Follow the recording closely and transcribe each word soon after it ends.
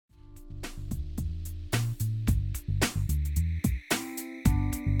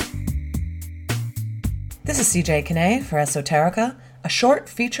This is CJ Kinney for Esoterica, a short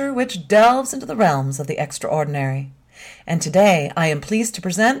feature which delves into the realms of the extraordinary. And today I am pleased to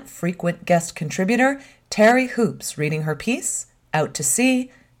present frequent guest contributor Terry Hoops reading her piece, Out to Sea,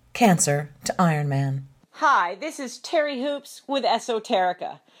 Cancer to Iron Man. Hi, this is Terry Hoops with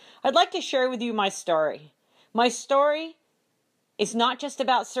Esoterica. I'd like to share with you my story. My story is not just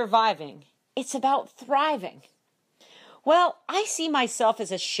about surviving, it's about thriving. Well, I see myself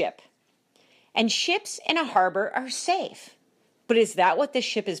as a ship. And ships in a harbor are safe. But is that what this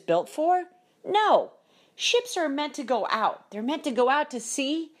ship is built for? No. Ships are meant to go out. They're meant to go out to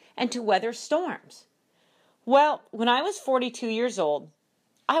sea and to weather storms. Well, when I was 42 years old,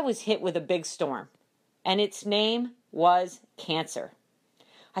 I was hit with a big storm. And its name was cancer.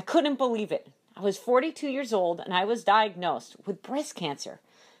 I couldn't believe it. I was 42 years old and I was diagnosed with breast cancer.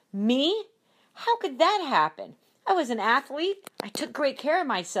 Me? How could that happen? I was an athlete. I took great care of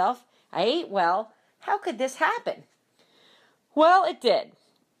myself. I ate well. How could this happen? Well, it did.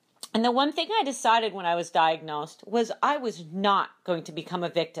 And the one thing I decided when I was diagnosed was I was not going to become a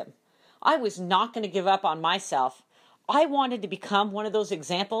victim. I was not going to give up on myself. I wanted to become one of those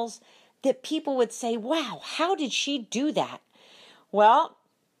examples that people would say, wow, how did she do that? Well,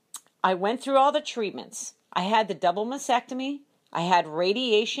 I went through all the treatments. I had the double mastectomy. I had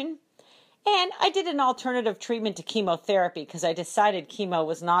radiation. And I did an alternative treatment to chemotherapy because I decided chemo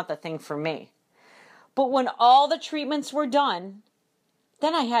was not the thing for me. But when all the treatments were done,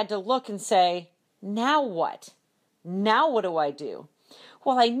 then I had to look and say, now what? Now what do I do?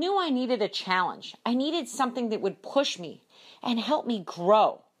 Well, I knew I needed a challenge. I needed something that would push me and help me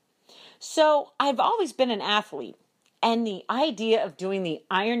grow. So I've always been an athlete, and the idea of doing the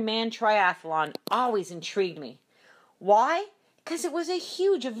Ironman triathlon always intrigued me. Why? Because it was a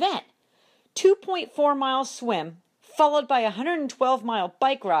huge event. 2.4-mile swim, followed by a 112-mile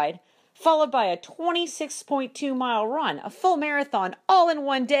bike ride, followed by a 26.2-mile run, a full marathon, all in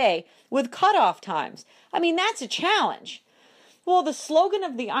one day with cutoff times. I mean, that's a challenge. Well, the slogan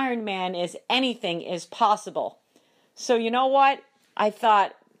of the Ironman is anything is possible. So you know what? I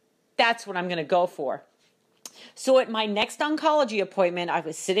thought, that's what I'm going to go for. So at my next oncology appointment, I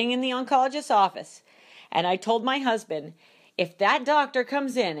was sitting in the oncologist's office, and I told my husband, if that doctor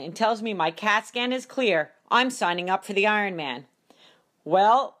comes in and tells me my CAT scan is clear, I'm signing up for the Ironman.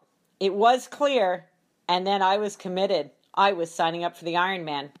 Well, it was clear, and then I was committed. I was signing up for the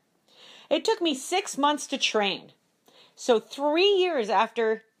Ironman. It took me 6 months to train. So 3 years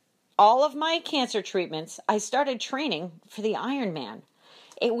after all of my cancer treatments, I started training for the Ironman.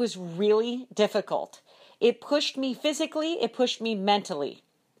 It was really difficult. It pushed me physically, it pushed me mentally.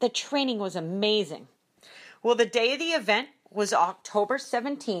 The training was amazing. Well, the day of the event was October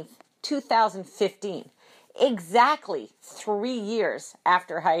 17th, 2015, exactly 3 years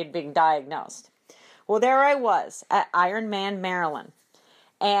after I had been diagnosed. Well, there I was at Ironman, Maryland,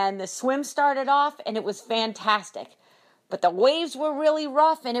 and the swim started off and it was fantastic, but the waves were really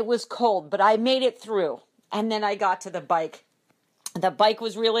rough and it was cold, but I made it through, and then I got to the bike. The bike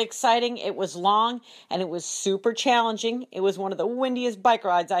was really exciting. It was long and it was super challenging. It was one of the windiest bike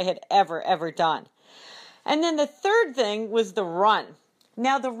rides I had ever done. And then the third thing was the run.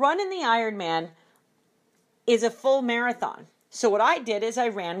 Now, the run in the Ironman is a full marathon. So what I did is I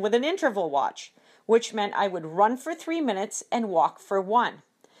ran with an interval watch, which meant I would run for 3 minutes and walk for 1.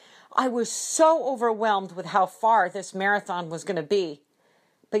 I was so overwhelmed with how far this marathon was going to be.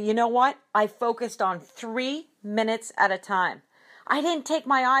 But you know what? I focused on 3 minutes at a time. I didn't take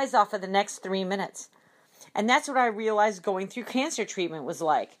my eyes off of the next 3 minutes. And that's what I realized going through cancer treatment was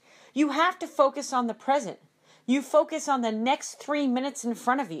like. You have to focus on the present. You focus on the next 3 minutes in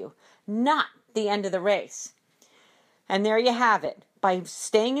front of you, not the end of the race. And there you have it. By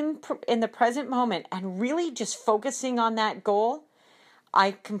staying in the present moment and really just focusing on that goal,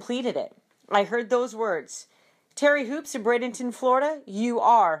 I completed it. I heard those words. Terry Hoops in Bradenton, Florida, you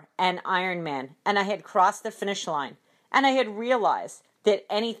are an Ironman. And I had crossed the finish line. And I had realized that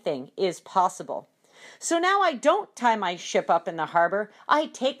anything is possible. So now I don't tie my ship up in the harbor. I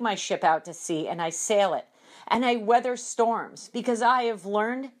take my ship out to sea and I sail it. And I weather storms because I have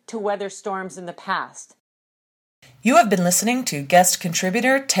learned to weather storms in the past. You have been listening to guest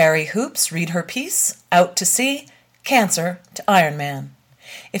contributor Terry Hoops read her piece, Out to Sea, Cancer to Iron Man.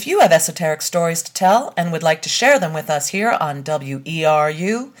 If you have esoteric stories to tell and would like to share them with us here on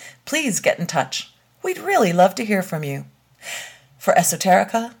WERU, please get in touch. We'd really love to hear from you. For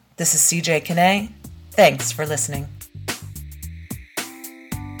Esoterica, this is CJ Kinney. Thanks for listening.